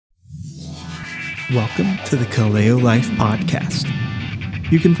Welcome to the Kaleo Life Podcast.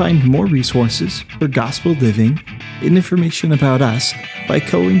 You can find more resources for gospel living and information about us by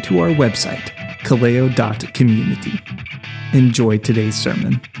going to our website, kaleo.community. Enjoy today's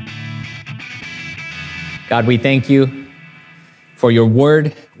sermon. God, we thank you for your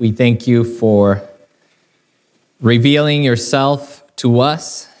word. We thank you for revealing yourself to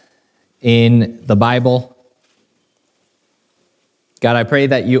us in the Bible. God, I pray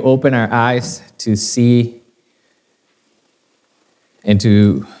that you open our eyes to see and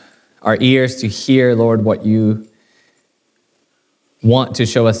to our ears to hear, Lord, what you want to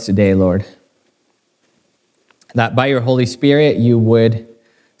show us today, Lord. That by your Holy Spirit, you would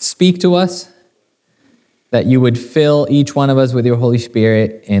speak to us, that you would fill each one of us with your Holy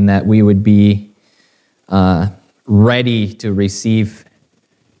Spirit, and that we would be ready to receive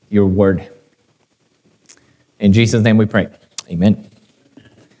your word. In Jesus' name we pray. Amen.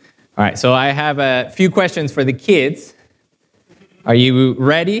 All right, so I have a few questions for the kids. Are you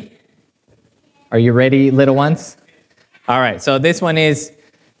ready? Are you ready, little ones? All right, so this one is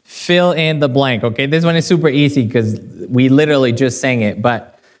fill in the blank, okay? This one is super easy because we literally just sang it,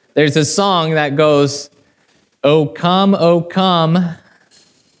 but there's a song that goes, oh come,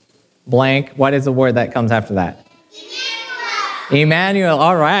 blank. What is the word that comes after that? Emmanuel.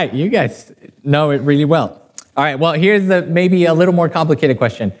 All right, you guys know it really well. All right, well, here's the maybe a little more complicated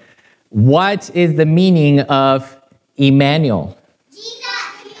question. What is the meaning of Emmanuel? Jesus.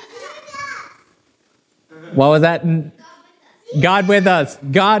 What was that? God with us.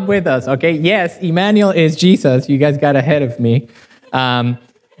 God with us. Okay, yes, Emmanuel is Jesus. You guys got ahead of me.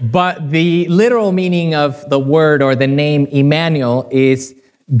 But the literal meaning of the word or the name Emmanuel is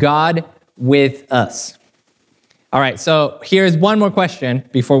God with us. All right, so here's one more question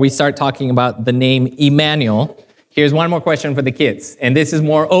before we start talking about the name Emmanuel. Here's one more question for the kids, and this is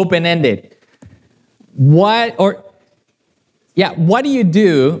more open-ended. What do you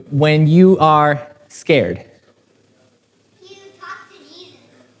do when you are scared? You talk to Jesus.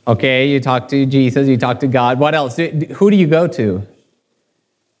 Okay, you talk to Jesus, you talk to God. What else? Who do you go to?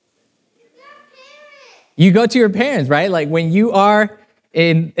 You go to your parents, right? Like when you are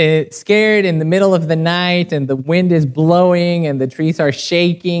scared in the middle of the night and the wind is blowing and the trees are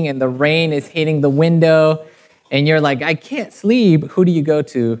shaking and the rain is hitting the window and you're like, I can't sleep. Who do you go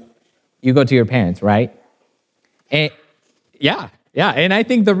to? You go to your parents, right? And yeah. And I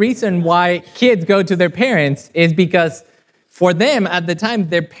think the reason why kids go to their parents is because for them at the time,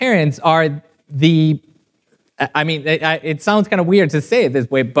 their parents are it sounds kind of weird to say it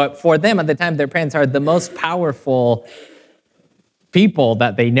this way, but for them at the time, their parents are the most powerful people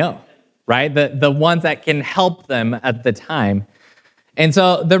that they know, right? The ones that can help them at the time. And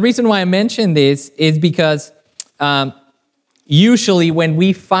so the reason why I mention this is because usually when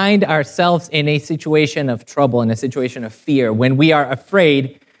we find ourselves in a situation of trouble, in a situation of fear, when we are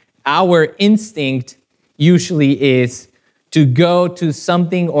afraid, our instinct usually is to go to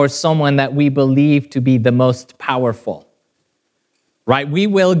something or someone that we believe to be the most powerful, right? We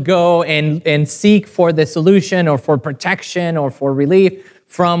will go and seek for the solution or for protection or for relief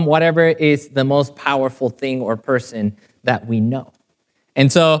from whatever is the most powerful thing or person that we know.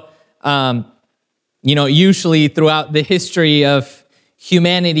 And so, usually throughout the history of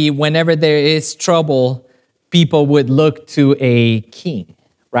humanity, whenever there is trouble, people would look to a king,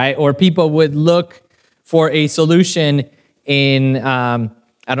 right? Or people would look for a solution in,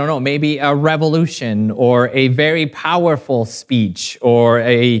 maybe a revolution or a very powerful speech or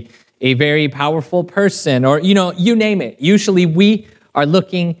a very powerful person or, you name it. Usually we are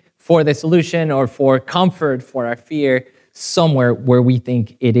looking for the solution or for comfort for our fear somewhere where we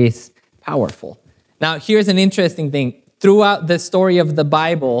think it is powerful. Now, here's an interesting thing. Throughout the story of the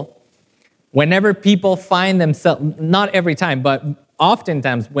Bible, whenever people find themselves, not every time, but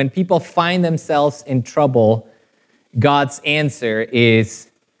oftentimes when people find themselves in trouble, God's answer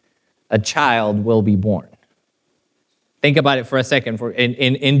is a child will be born. Think about it for a second.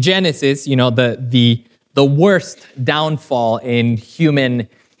 In Genesis, the worst downfall in human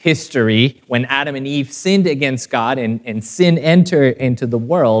history, when Adam and Eve sinned against God and sin entered into the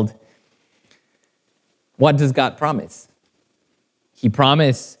world, what does God promise? He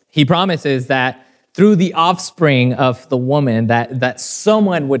promises that through the offspring of the woman, that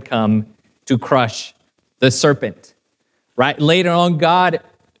someone would come to crush the serpent, right? Later on, God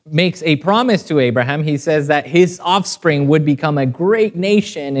makes a promise to Abraham. He says that his offspring would become a great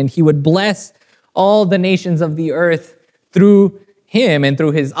nation and he would bless all the nations of the earth through him and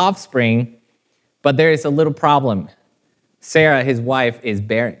through his offspring. But there is a little problem. Sarah, his wife, is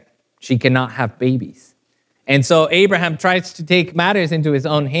barren. She cannot have babies. And so Abraham tries to take matters into his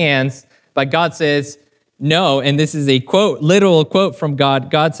own hands But God says, no, and this is a quote, literal quote from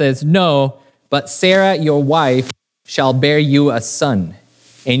God. God says, no, but Sarah, your wife, shall bear you a son,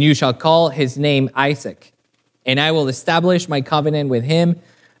 and you shall call his name Isaac. And I will establish my covenant with him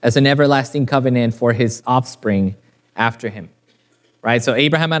as an everlasting covenant for his offspring after him. Right? So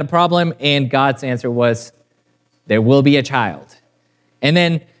Abraham had a problem, and God's answer was, there will be a child. And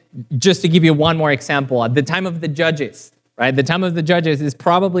then, just to give you one more example, at the time of the judges, right? The time of the judges is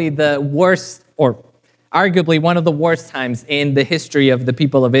probably the worst, or arguably one of the worst times in the history of the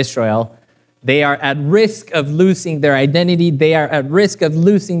people of Israel. They are at risk of losing their identity. They are at risk of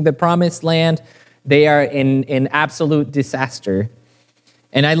losing the promised land. They are in absolute disaster.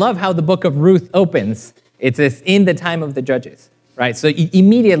 And I love how the book of Ruth opens. It says, in the time of the judges, right? So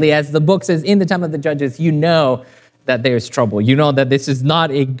immediately as the book says, in the time of the judges, you know that there's trouble. You know that this is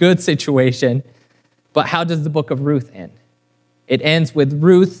not a good situation. But how does the book of Ruth end? It ends with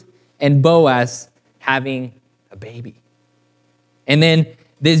Ruth and Boaz having a baby. And then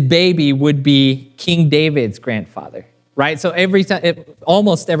this baby would be King David's grandfather, right? So every time,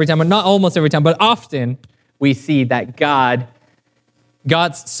 almost every time, or not almost every time, but often we see that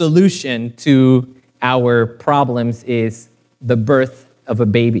God's solution to our problems is the birth of a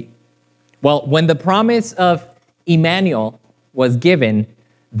baby. Well, when the promise of Emmanuel was given,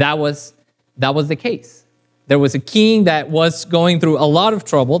 that was the case. There was a king that was going through a lot of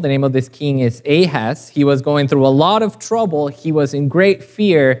trouble. The name of this king is Ahaz. He was going through a lot of trouble. He was in great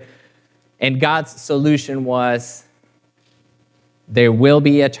fear. And God's solution was, there will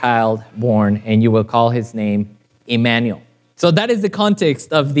be a child born, and you will call his name Emmanuel. So that is the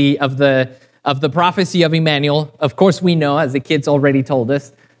context of the prophecy of Emmanuel. Of course, we know, as the kids already told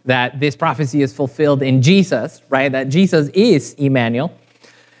us, that this prophecy is fulfilled in Jesus, right? That Jesus is Emmanuel.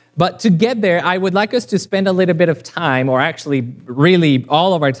 But to get there, I would like us to spend a little bit of time, or actually really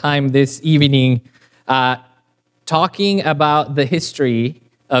all of our time this evening, talking about the history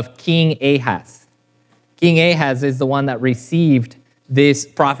of King Ahaz. King Ahaz is the one that received this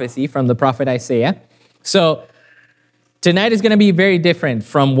prophecy from the prophet Isaiah. So tonight is going to be very different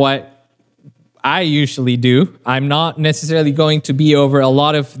from what I usually do. I'm not necessarily going to be over a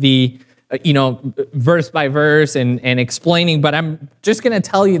lot of the verse by verse and explaining, but I'm just going to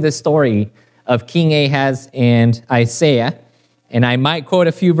tell you the story of King Ahaz and Isaiah, and I might quote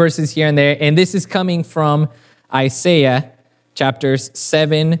a few verses here and there, and this is coming from Isaiah chapters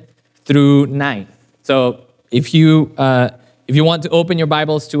 7 through 9. So if you want to open your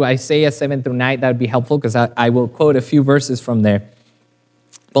Bibles to Isaiah 7 through 9, that would be helpful, because I will quote a few verses from there.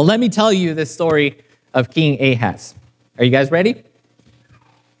 But let me tell you the story of King Ahaz. Are you guys ready?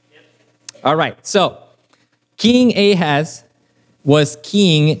 All right, so King Ahaz was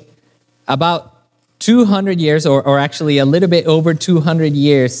king about 200 years, or actually a little bit over 200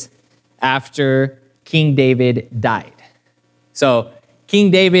 years after King David died. So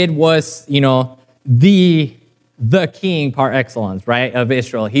King David was, the king par excellence, right, of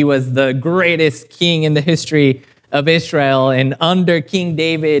Israel. He was the greatest king in the history of Israel, and under King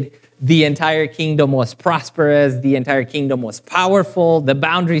David, the entire kingdom was prosperous. The entire kingdom was powerful. The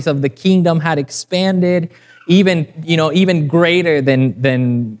boundaries of the kingdom had expanded, even greater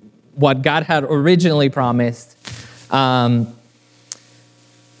than what God had originally promised. And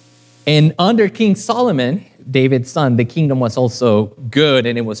under King Solomon, David's son, the kingdom was also good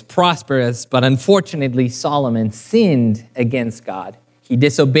and it was prosperous. But unfortunately, Solomon sinned against God. He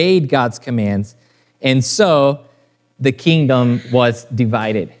disobeyed God's commands, and so the kingdom was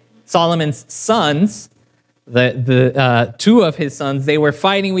divided. Solomon's sons, the two of his sons, they were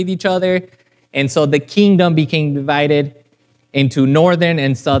fighting with each other, and so the kingdom became divided into northern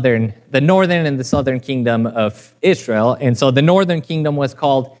and southern, the northern and the southern kingdom of Israel. And so the northern kingdom was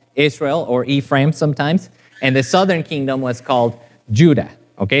called Israel, or Ephraim sometimes, and the southern kingdom was called Judah.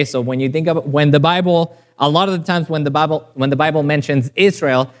 Okay, so when you think about when the Bible, a lot of the times when the Bible mentions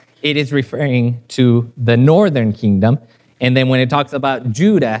Israel, it is referring to the northern kingdom, and then when it talks about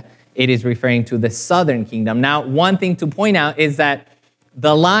Judah, it is referring to the southern kingdom. Now, one thing to point out is that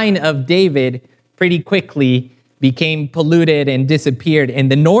the line of David pretty quickly became polluted and disappeared in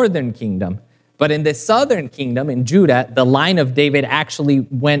the northern kingdom. But in the southern kingdom, in Judah, the line of David actually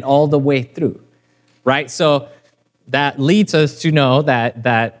went all the way through, right? So that leads us to know that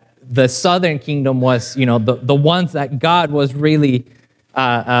the southern kingdom was, the ones that God was really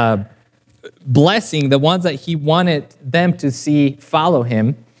blessing, the ones that he wanted them to see follow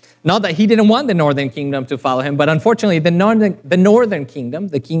him. Not that he didn't want the northern kingdom to follow him, but unfortunately, the northern kingdom,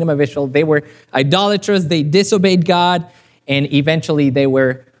 the kingdom of Israel, they were idolatrous, they disobeyed God, and eventually they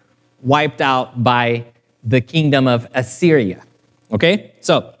were wiped out by the kingdom of Assyria. Okay?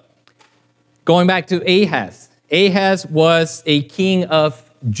 So, going back to Ahaz. Ahaz was a king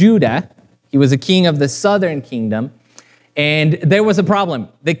of Judah. He was a king of the southern kingdom. And there was a problem.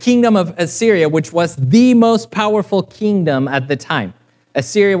 The kingdom of Assyria, which was the most powerful kingdom at the time.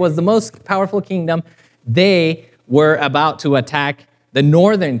 Assyria was the most powerful kingdom. They were about to attack the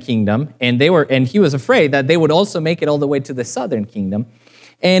northern kingdom, and he was afraid that they would also make it all the way to the southern kingdom.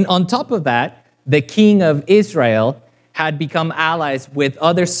 And on top of that, the king of Israel had become allies with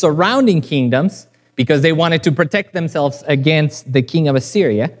other surrounding kingdoms because they wanted to protect themselves against the king of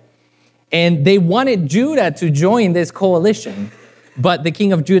Assyria. And they wanted Judah to join this coalition, but the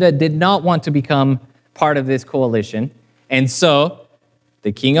king of Judah did not want to become part of this coalition. And so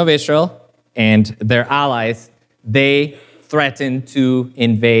the king of Israel and their allies, they threatened to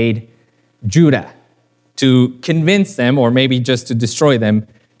invade Judah to convince them, or maybe just to destroy them,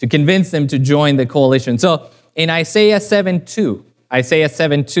 to convince them to join the coalition. So in Isaiah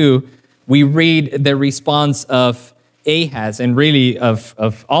 7:2, we read the response of Ahaz and really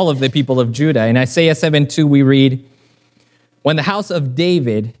of all of the people of Judah. In Isaiah 7:2, we read, "When the house of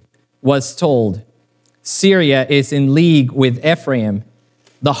David was told, Syria is in league with Ephraim,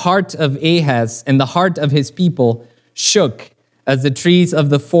 the heart of Ahaz and the heart of his people shook as the trees of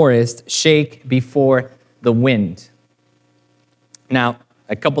the forest shake before the wind." Now,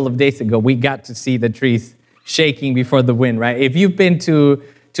 a couple of days ago, we got to see the trees shaking before the wind, right? If you've been to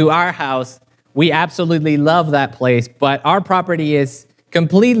our house, we absolutely love that place, but our property is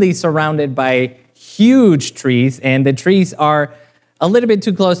completely surrounded by huge trees, and the trees are a little bit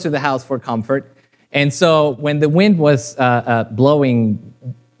too close to the house for comfort. And so when the wind was blowing,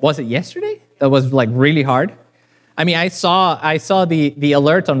 was it yesterday? That was like really hard. I mean, I saw the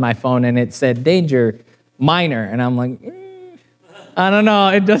alert on my phone, and it said danger minor, and I'm like, I don't know,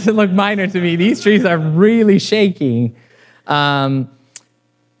 it doesn't look minor to me. These trees are really shaking.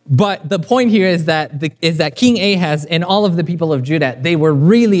 But the point here is that King Ahaz and all of the people of Judah, they were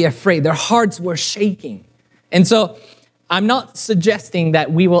really afraid. Their hearts were shaking. And so I'm not suggesting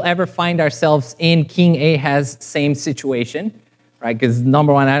that we will ever find ourselves in King Ahaz's same situation, right? Because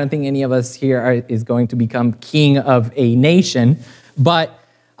number one, I don't think any of us here is going to become king of a nation. But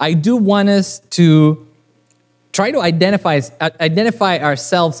I do want us to try to identify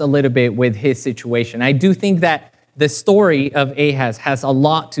ourselves a little bit with his situation. I do think that the story of Ahaz has a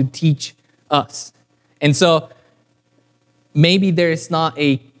lot to teach us. And so maybe there's not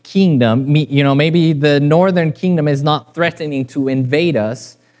a kingdom, maybe the northern kingdom is not threatening to invade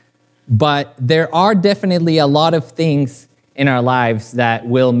us, but there are definitely a lot of things in our lives that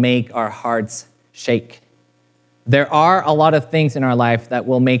will make our hearts shake. There are a lot of things in our life that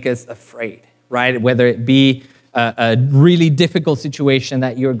will make us afraid, right? Whether it be a really difficult situation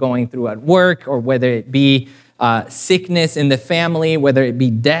that you're going through at work, or whether it be sickness in the family, whether it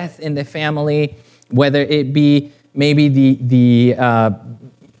be death in the family, whether it be maybe the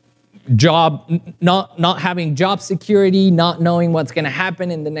job, not having job security, not knowing what's going to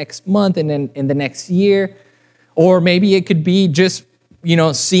happen in the next month and then in the next year, or maybe it could be just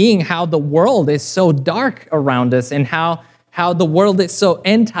seeing how the world is so dark around us and how the world is so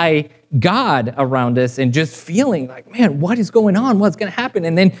anti-God around us, and just feeling like, man, what is going on? What's going to happen?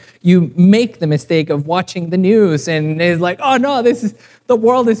 And then you make the mistake of watching the news, and it's like, oh no, the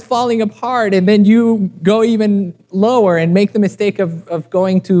world is falling apart. And then you go even lower and make the mistake of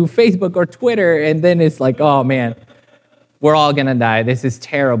going to Facebook or Twitter, and then it's like, oh man, we're all going to die. This is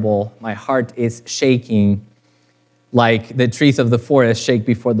terrible. My heart is shaking like the trees of the forest shake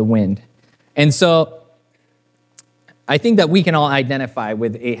before the wind. And so I think that we can all identify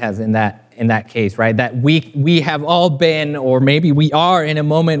with Ahaz in that case, right? That we have all been, or maybe we are in a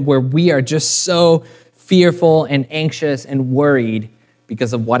moment where we are just so fearful and anxious and worried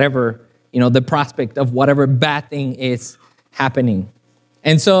because of whatever, the prospect of whatever bad thing is happening.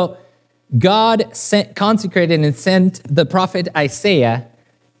 And so God consecrated and sent the prophet Isaiah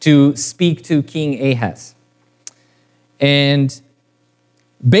to speak to King Ahaz. And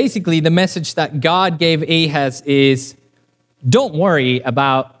basically the message that God gave Ahaz is, don't worry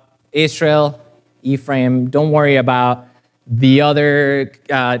about Israel, Ephraim. Don't worry about the other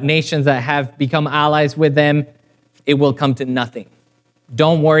nations that have become allies with them. It will come to nothing.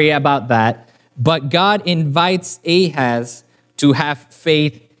 Don't worry about that. But God invites Ahaz to have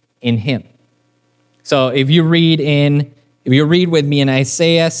faith in him. So if you read with me in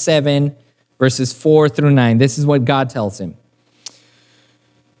Isaiah 7, verses 4 through 9, this is what God tells him.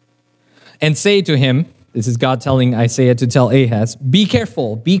 And say to him, this is God telling Isaiah to tell Ahaz, be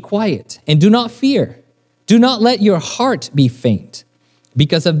careful, be quiet, and do not fear. Do not let your heart be faint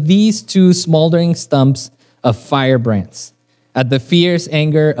because of these two smoldering stumps of firebrands, at the fierce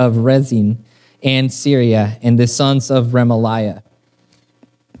anger of Rezin, and Syria, and the sons of Remaliah.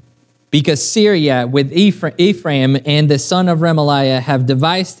 Because Syria with Ephraim and the son of Remaliah have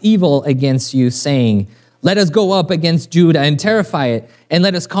devised evil against you, saying, let us go up against Judah and terrify it, and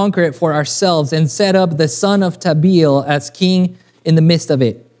let us conquer it for ourselves, and set up the son of Tabeel as king in the midst of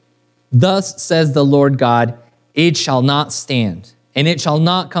it. Thus says the Lord God, it shall not stand, and it shall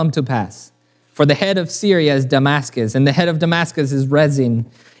not come to pass. For the head of Syria is Damascus, and the head of Damascus is Rezin.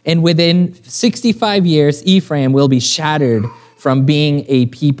 And within 65 years, Ephraim will be shattered from being a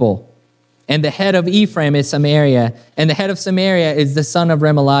people. And the head of Ephraim is Samaria, and the head of Samaria is the son of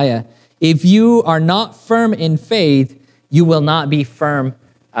Remaliah. If you are not firm in faith, you will not be firm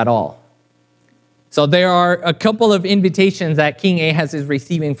at all. So there are a couple of invitations that King Ahaz is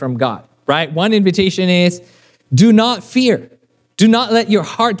receiving from God, right? One invitation is, do not fear. Do not let your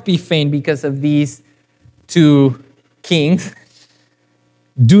heart be faint because of these two kings.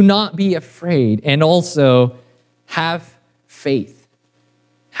 Do not be afraid. And also, have faith.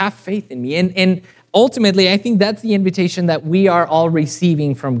 Have faith in me. And ultimately, I think that's the invitation that we are all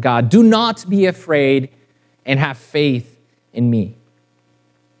receiving from God. Do not be afraid and have faith in me.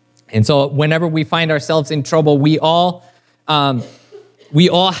 And so whenever we find ourselves in trouble, we all have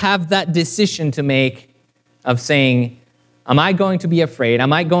that decision to make of saying, am I going to be afraid?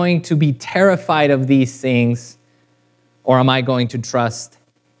 Am I going to be terrified of these things? Or am I going to trust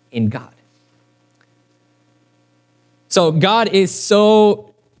in God? So God is so...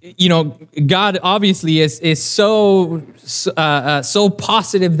 God obviously is so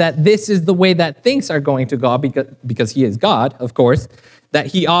positive that this is the way that things are going to go because he is God, of course, that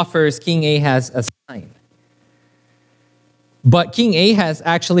he offers King Ahaz a sign. But King Ahaz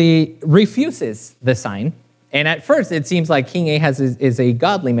actually refuses the sign. And at first, it seems like King Ahaz is a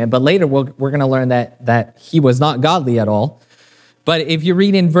godly man, but later we're going to learn that he was not godly at all. But if you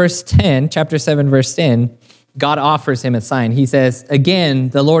read in verse 10, chapter 7, verse 10, God offers him a sign. He says, again,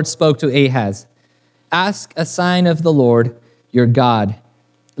 the Lord spoke to Ahaz, ask a sign of the Lord, your God.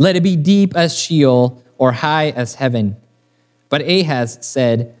 Let it be deep as Sheol or high as heaven. But Ahaz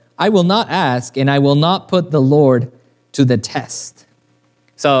said, I will not ask, and I will not put the Lord to the test.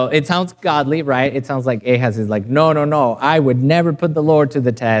 So it sounds godly, right? It sounds like Ahaz is like, no, I would never put the Lord to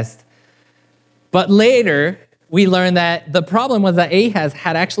the test. But later, we learn that the problem was that Ahaz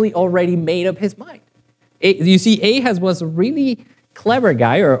had actually already made up his mind. You see, Ahaz was a really clever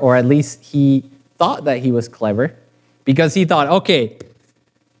guy, or at least he thought that he was clever, because he thought, okay,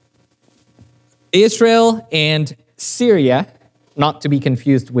 Israel and Syria, not to be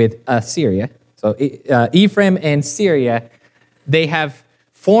confused with Assyria, so Ephraim and Syria, they have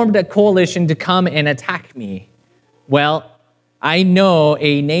formed a coalition to come and attack me. Well, I know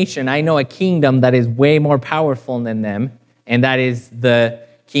a nation, I know a kingdom that is way more powerful than them, and that is the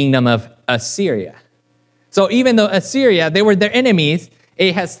kingdom of Assyria. So even though Assyria, they were their enemies,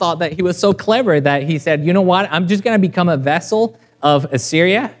 Ahaz thought that he was so clever that he said, you know what, I'm just going to become a vessel of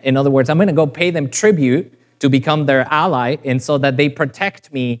Assyria. In other words, I'm going to go pay them tribute to become their ally, and so that they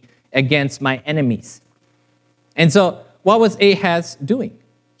protect me against my enemies. And so what was Ahaz doing?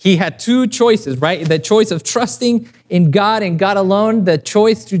 He had two choices, right? The choice of trusting in God and God alone, the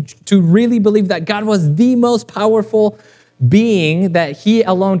choice to really believe that God was the most powerful being, that he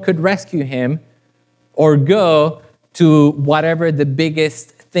alone could rescue him, or go to whatever the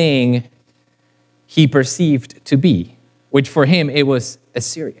biggest thing he perceived to be, which for him, it was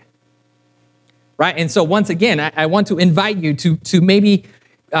Assyria. Right? And so once again, I want to invite you to maybe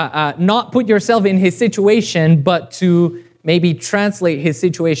not put yourself in his situation, but to maybe translate his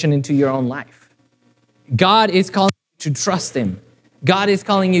situation into your own life. God is calling you to trust him. God is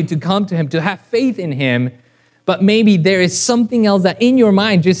calling you to come to him, to have faith in him. But maybe there is something else that in your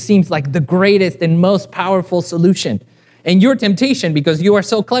mind just seems like the greatest and most powerful solution. And your temptation, because you are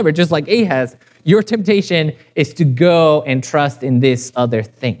so clever, just like Ahaz, your temptation is to go and trust in this other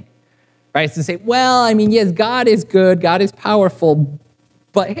thing. Right? It's to say, well, I mean, yes, God is good, God is powerful,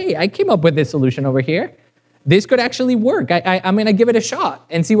 but hey, I came up with this solution over here. This could actually work. I'm going to give it a shot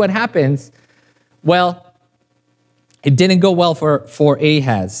and see what happens. Well, it didn't go well for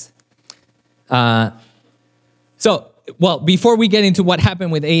Ahaz. Before we get into what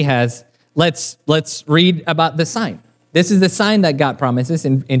happened with Ahaz, let's read about the sign. This is the sign that God promises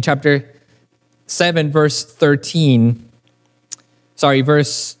in chapter 7, verse 13.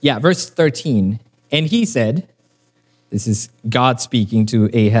 Verse 13. And he said, this is God speaking to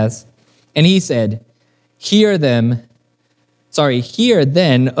Ahaz, and he said, Hear then,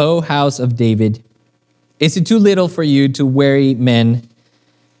 O house of David. Is it too little for you to weary men,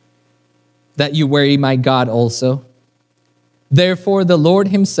 that you weary my God also? Therefore the Lord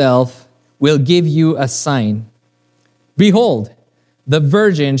himself will give you a sign. Behold, the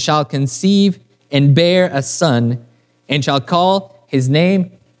virgin shall conceive and bear a son, and shall call his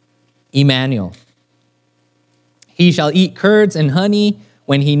name Emmanuel. He shall eat curds and honey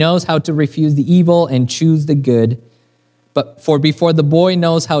when he knows how to refuse the evil and choose the good. But for before the boy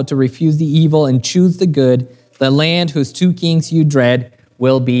knows how to refuse the evil and choose the good, the land whose two kings you dread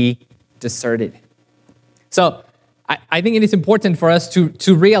will be deserted. So I think it is important for us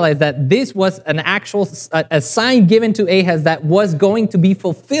to realize that this was an actual a sign given to Ahaz that was going to be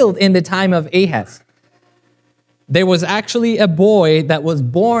fulfilled in the time of Ahaz. There was actually a boy that was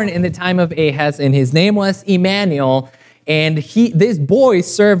born in the time of Ahaz, and his name was Emmanuel, and this boy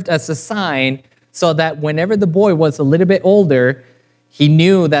served as a sign so that whenever the boy was a little bit older, he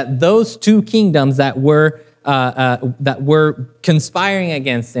knew that those two kingdoms that were conspiring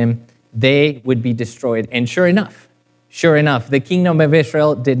against him, they would be destroyed. And sure enough, the kingdom of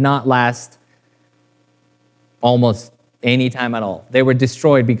Israel did not last almost any time at all. They were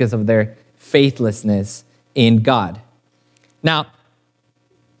destroyed because of their faithlessness in God. Now,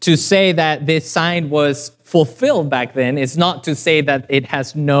 to say that this sign was fulfilled back then is not to say that it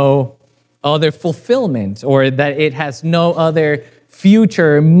has no other fulfillment or that it has no other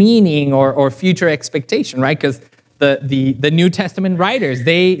future meaning or future expectation, right? Because the New Testament writers,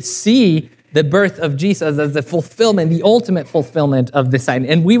 they see the birth of Jesus as the fulfillment, the ultimate fulfillment of this sign.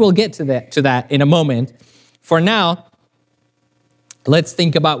 And we will get to that in a moment. For now, let's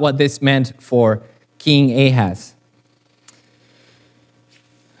think about what this meant for King Ahaz.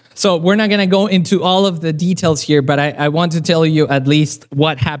 So we're not going to go into all of the details here, but I want to tell you at least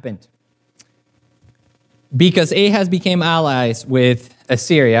what happened. Because Ahaz became allies with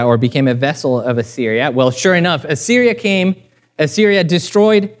Assyria, or became a vessel of Assyria, well, sure enough, Assyria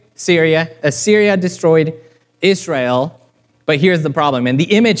destroyed Syria, Assyria destroyed Israel, but here's the problem. And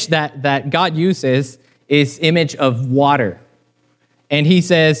the image that God uses is image of water. And he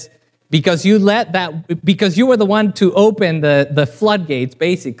says, because you were the one to open the floodgates,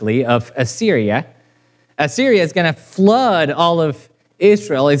 basically, of Assyria, Assyria is going to flood all of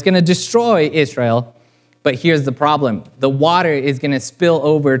Israel, it's going to destroy Israel. But here's the problem. The water is going to spill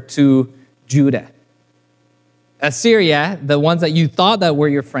over to Judah. Assyria, the ones that you thought that were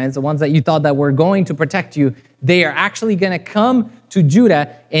your friends, the ones that you thought that were going to protect you, they are actually going to come to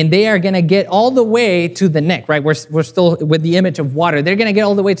Judah, and they are going to get all the way to the neck, right? We're still with the image of water. They're going to get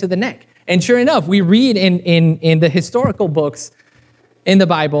all the way to the neck. And sure enough, we read in the historical books in the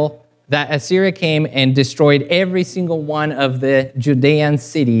Bible that Assyria came and destroyed every single one of the Judean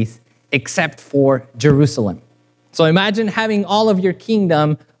cities except for Jerusalem. So imagine having all of your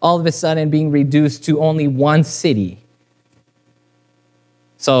kingdom all of a sudden being reduced to only one city.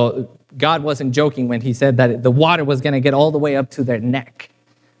 So God wasn't joking when he said that the water was going to get all the way up to their neck,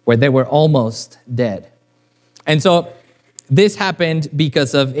 where they were almost dead. And so this happened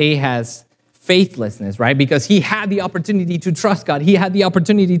because of Ahaz's faithlessness, right? Because he had the opportunity to trust God. He had the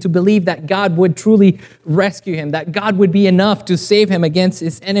opportunity to believe that God would truly rescue him, that God would be enough to save him against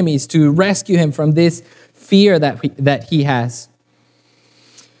his enemies, to rescue him from this fear that he has.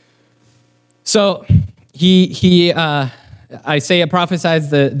 So Isaiah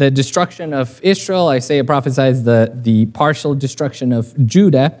prophesies the destruction of Israel. Isaiah prophesies the partial destruction of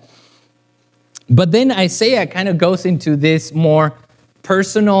Judah. But then Isaiah kind of goes into this more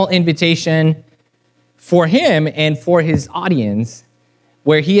personal invitation for him and for his audience,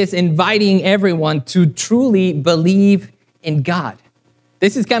 where he is inviting everyone to truly believe in God.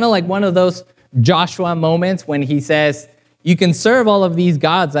 This is kind of like one of those Joshua moments when he says, you can serve all of these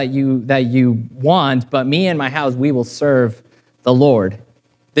gods that you want, but me and my house, we will serve the Lord.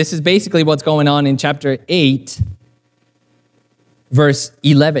 This is basically what's going on in chapter 8, verse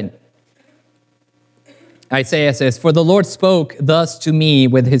 11. Isaiah says, "For the Lord spoke thus to me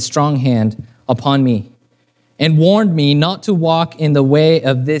with his strong hand upon me, and warned me not to walk in the way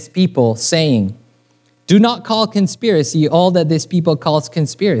of this people, saying, do not call conspiracy all that this people calls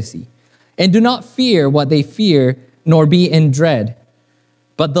conspiracy, and do not fear what they fear, nor be in dread.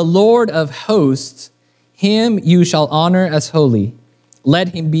 But the Lord of hosts, him you shall honor as holy.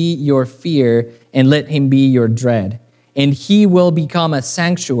 Let him be your fear, and let him be your dread. And he will become a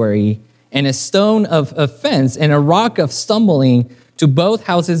sanctuary, and a stone of offense, and a rock of stumbling to both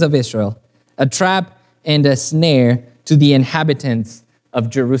houses of Israel, a trap and a snare to the inhabitants of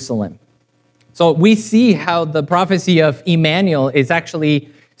Jerusalem." So we see how the prophecy of Emmanuel is actually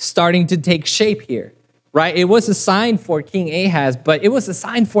starting to take shape here, right? It was a sign for King Ahaz, but it was a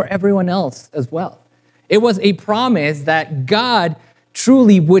sign for everyone else as well. It was a promise that God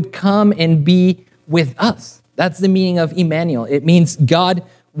truly would come and be with us. That's the meaning of Emmanuel. It means God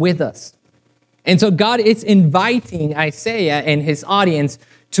with us. And so God is inviting Isaiah and his audience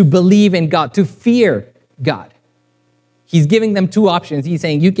to believe in God, to fear God. He's giving them two options. He's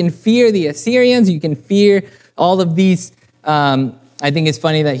saying, you can fear the Assyrians, you can fear all of these, I think it's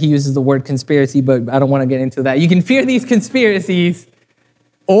funny that he uses the word conspiracy, but I don't want to get into that. You can fear these conspiracies,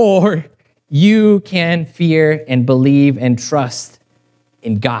 or you can fear and believe and trust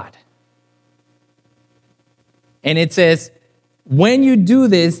in God. And it says, when you do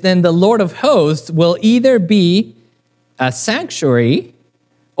this, then the Lord of hosts will either be a sanctuary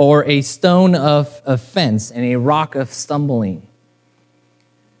or a stone of offense and a rock of stumbling.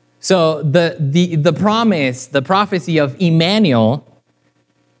 So the promise, the prophecy of Emmanuel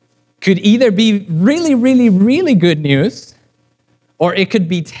could either be really, really, really good news, or it could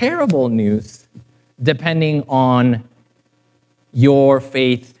be terrible news, depending on your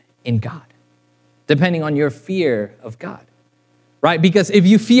faith in God, depending on your fear of God, right? Because if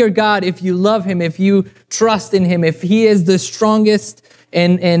you fear God, if you love him, if you trust in him, if he is the strongest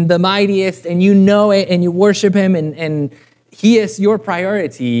and the mightiest, and you know it, and you worship him, and he is your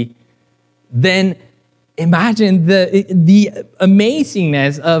priority, then imagine the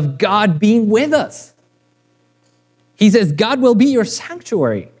amazingness of God being with us. He says, God will be your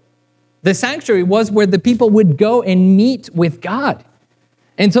sanctuary. The sanctuary was where the people would go and meet with God.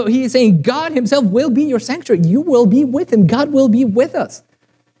 And so he is saying, God himself will be your sanctuary. You will be with him. God will be with us.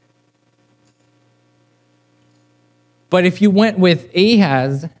 But if you went with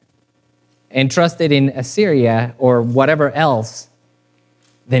Ahaz and trusted in Assyria or whatever else,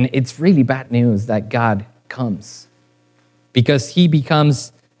 then it's really bad news that God comes, because he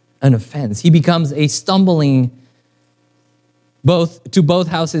becomes an offense. He becomes a stumbling to both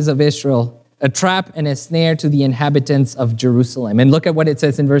houses of Israel, a trap and a snare to the inhabitants of Jerusalem. And look at what it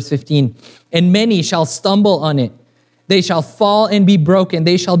says in verse 15. And many shall stumble on it. They shall fall and be broken.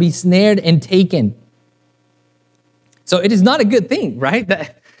 They shall be snared and taken. So it is not a good thing, right?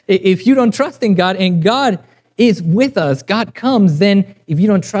 That if you don't trust in God and God is with us, God comes, then if you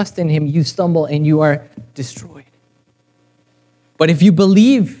don't trust in him, you stumble and you are destroyed. But if you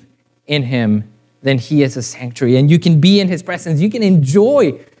believe in him, then he is a sanctuary, and you can be in his presence. You can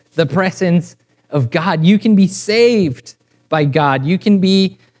enjoy the presence of God. You can be saved by God. You can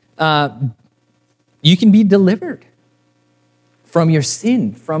be delivered from your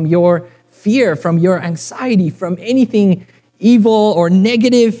sin, from your fear, from your anxiety, from anything evil or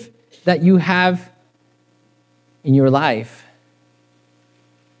negative that you have in your life.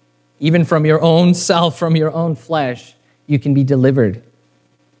 Even from your own self, from your own flesh, you can be delivered.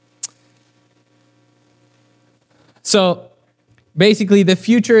 So basically, the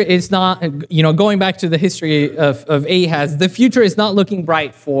future is not, going back to the history of Ahaz, the future is not looking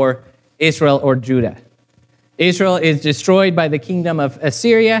bright for Israel or Judah. Israel is destroyed by the kingdom of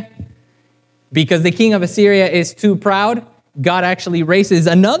Assyria. Because the king of Assyria is too proud, God actually raises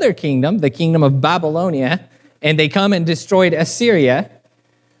another kingdom, the kingdom of Babylonia, and they come and destroyed Assyria,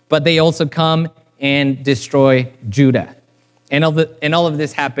 but they also come and destroy Judah. And all of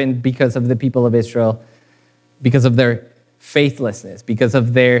this happened because of the people of Israel, because of their faithlessness, because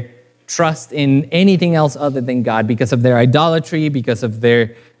of their trust in anything else other than God, because of their idolatry, because of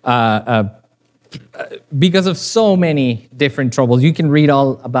their because of so many different troubles. You can read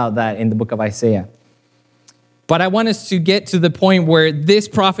all about that in the book of Isaiah. But I want us to get to the point where this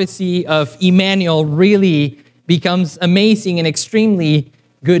prophecy of Emmanuel really becomes amazing and extremely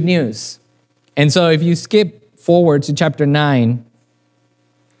good news. And so if you skip forward to chapter 9,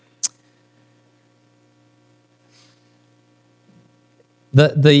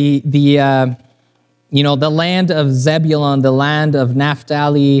 the land of Zebulun, the land of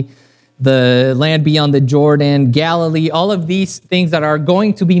Naphtali, the land beyond the Jordan, Galilee, all of these things that are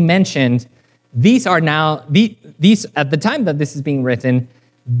going to be mentioned, these are now, these at the time that this is being written,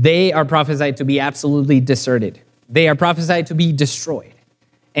 they are prophesied to be absolutely deserted. They are prophesied to be destroyed.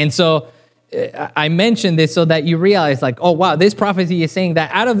 And so I mentioned this so that you realize, like, oh, wow, this prophecy is saying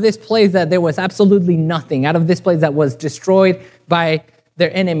that out of this place that there was absolutely nothing, out of this place that was destroyed by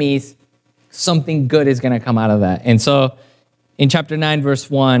their enemies, something good is going to come out of that. And so in chapter 9,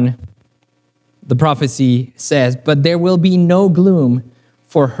 verse 1, the prophecy says, "But there will be no gloom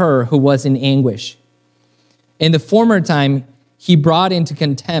for her who was in anguish. In the former time, he brought into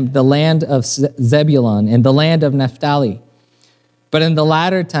contempt the land of Zebulun and the land of Naphtali. But in the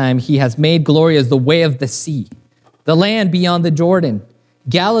latter time, he has made glorious the way of the sea, the land beyond the Jordan,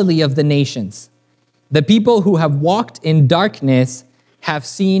 Galilee of the nations. The people who have walked in darkness have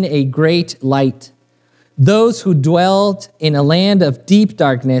seen a great light. Those who dwelt in a land of deep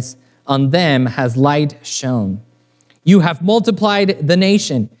darkness, on them has light shone. You have multiplied the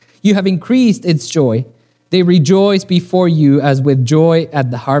nation. You have increased its joy. They rejoice before you as with joy at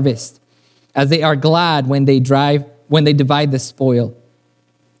the harvest, as they are glad when they divide the spoil.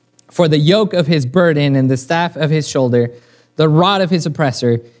 For the yoke of his burden and the staff of his shoulder, the rod of his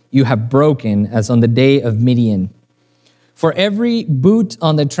oppressor, you have broken as on the day of Midian. For every boot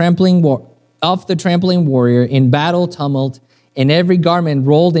on the trampling warrior in battle tumult, and every garment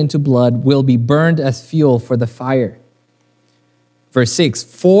rolled into blood will be burned as fuel for the fire. Verse 6,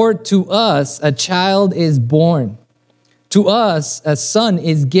 for to us a child is born, to us a son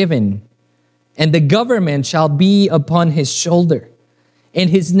is given, and the government shall be upon his shoulder, and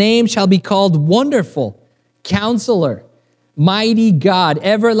his name shall be called Wonderful, Counselor, Mighty God,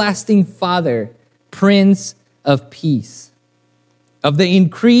 Everlasting Father, Prince of Peace. Of the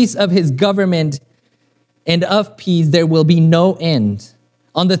increase of his government and of peace there will be no end,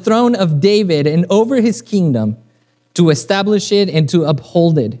 on the throne of David and over his kingdom, to establish it and to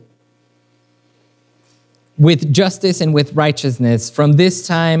uphold it with justice and with righteousness from this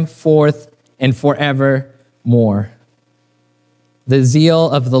time forth and forevermore. The zeal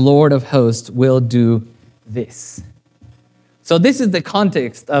of the Lord of hosts will do this. So this is the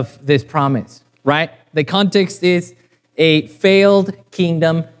context of this promise, right? The context is a failed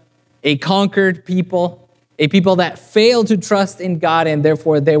kingdom, a conquered people, a people that failed to trust in God, and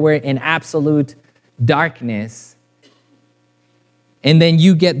therefore they were in absolute darkness. And then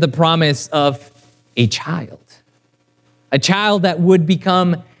you get the promise of a child that would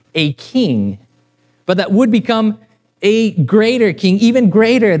become a king, but that would become a greater king, even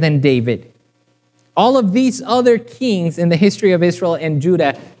greater than David. All of these other kings in the history of Israel and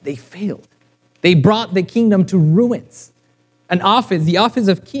Judah, they failed. They brought the kingdom to ruins. The office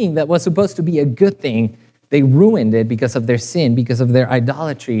of king that was supposed to be a good thing, they ruined it because of their sin, because of their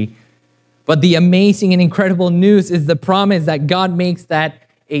idolatry. But the amazing and incredible news is the promise that God makes that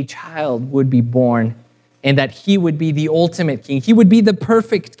a child would be born and that he would be the ultimate king. He would be the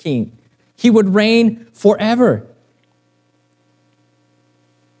perfect king. He would reign forever.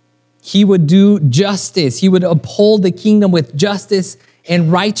 He would do justice. He would uphold the kingdom with justice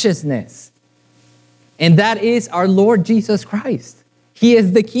and righteousness. And that is our Lord Jesus Christ. He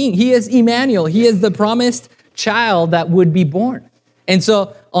is the king. He is Emmanuel. He is the promised child that would be born. And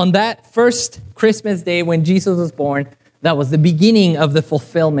so on that first Christmas day when Jesus was born, that was the beginning of the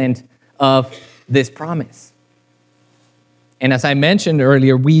fulfillment of this promise. And as I mentioned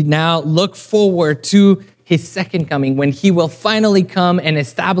earlier, we now look forward to his second coming when he will finally come and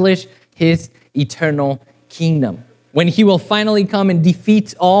establish his eternal kingdom. When he will finally come and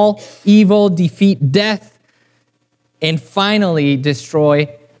defeat all evil, defeat death, and finally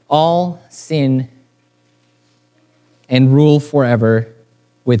destroy all sin and rule forever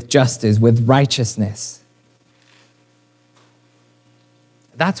with justice, with righteousness.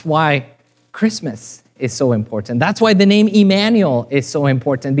 That's why Christmas is so important. That's why the name Emmanuel is so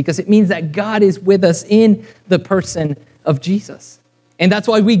important, because it means that God is with us in the person of Jesus. And that's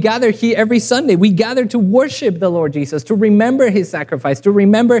why we gather here every Sunday. We gather to worship the Lord Jesus, to remember his sacrifice, to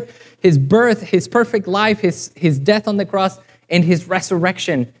remember his birth, his perfect life, his death on the cross, and his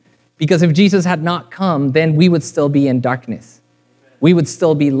resurrection. Because if Jesus had not come, then we would still be in darkness. We would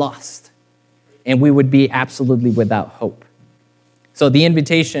still be lost. And we would be absolutely without hope. So the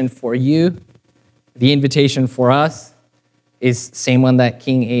invitation for you, the invitation for us, is the same one that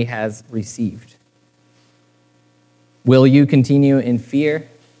King Ahaz received. Will you continue in fear?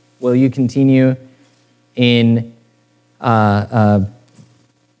 Will you continue in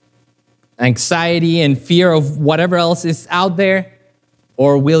anxiety and fear of whatever else is out there?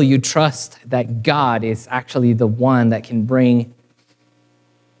 Or will you trust that God is actually the one that can bring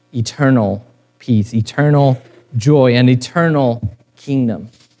eternal peace, eternal joy, and eternal kingdom?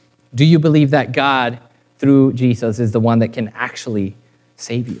 Do you believe that God, through Jesus, is the one that can actually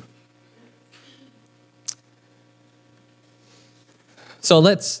save you? So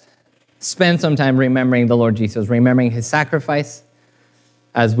let's spend some time remembering the Lord Jesus, remembering his sacrifice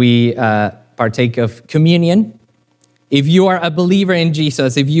as we partake of communion. If you are a believer in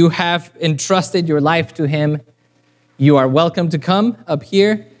Jesus, if you have entrusted your life to him, you are welcome to come up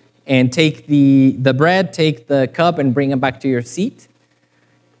here and take the bread, take the cup, and bring it back to your seat.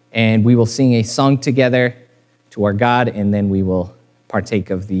 And we will sing a song together to our God, and then we will partake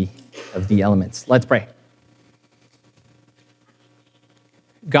of the elements. Let's pray.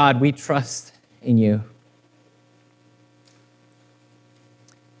 God, we trust in you.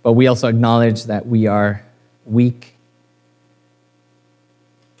 But we also acknowledge that we are weak,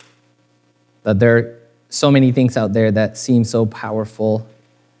 that there are so many things out there that seem so powerful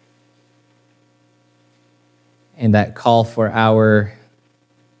and that call for our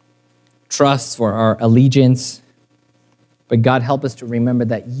trust, for our allegiance. But God, help us to remember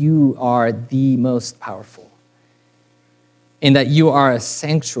that you are the most powerful, and that you are a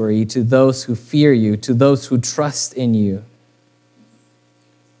sanctuary to those who fear you, to those who trust in you.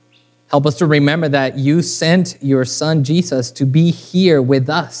 Help us to remember that you sent your son Jesus to be here with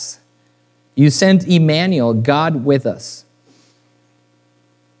us. You sent Emmanuel, God with us.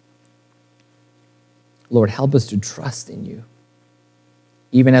 Lord, help us to trust in you.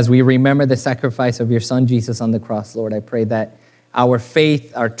 Even as we remember the sacrifice of your son Jesus on the cross, Lord, I pray that our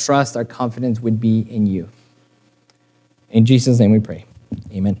faith, our trust, our confidence would be in you. In Jesus' name we pray.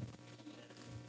 Amen.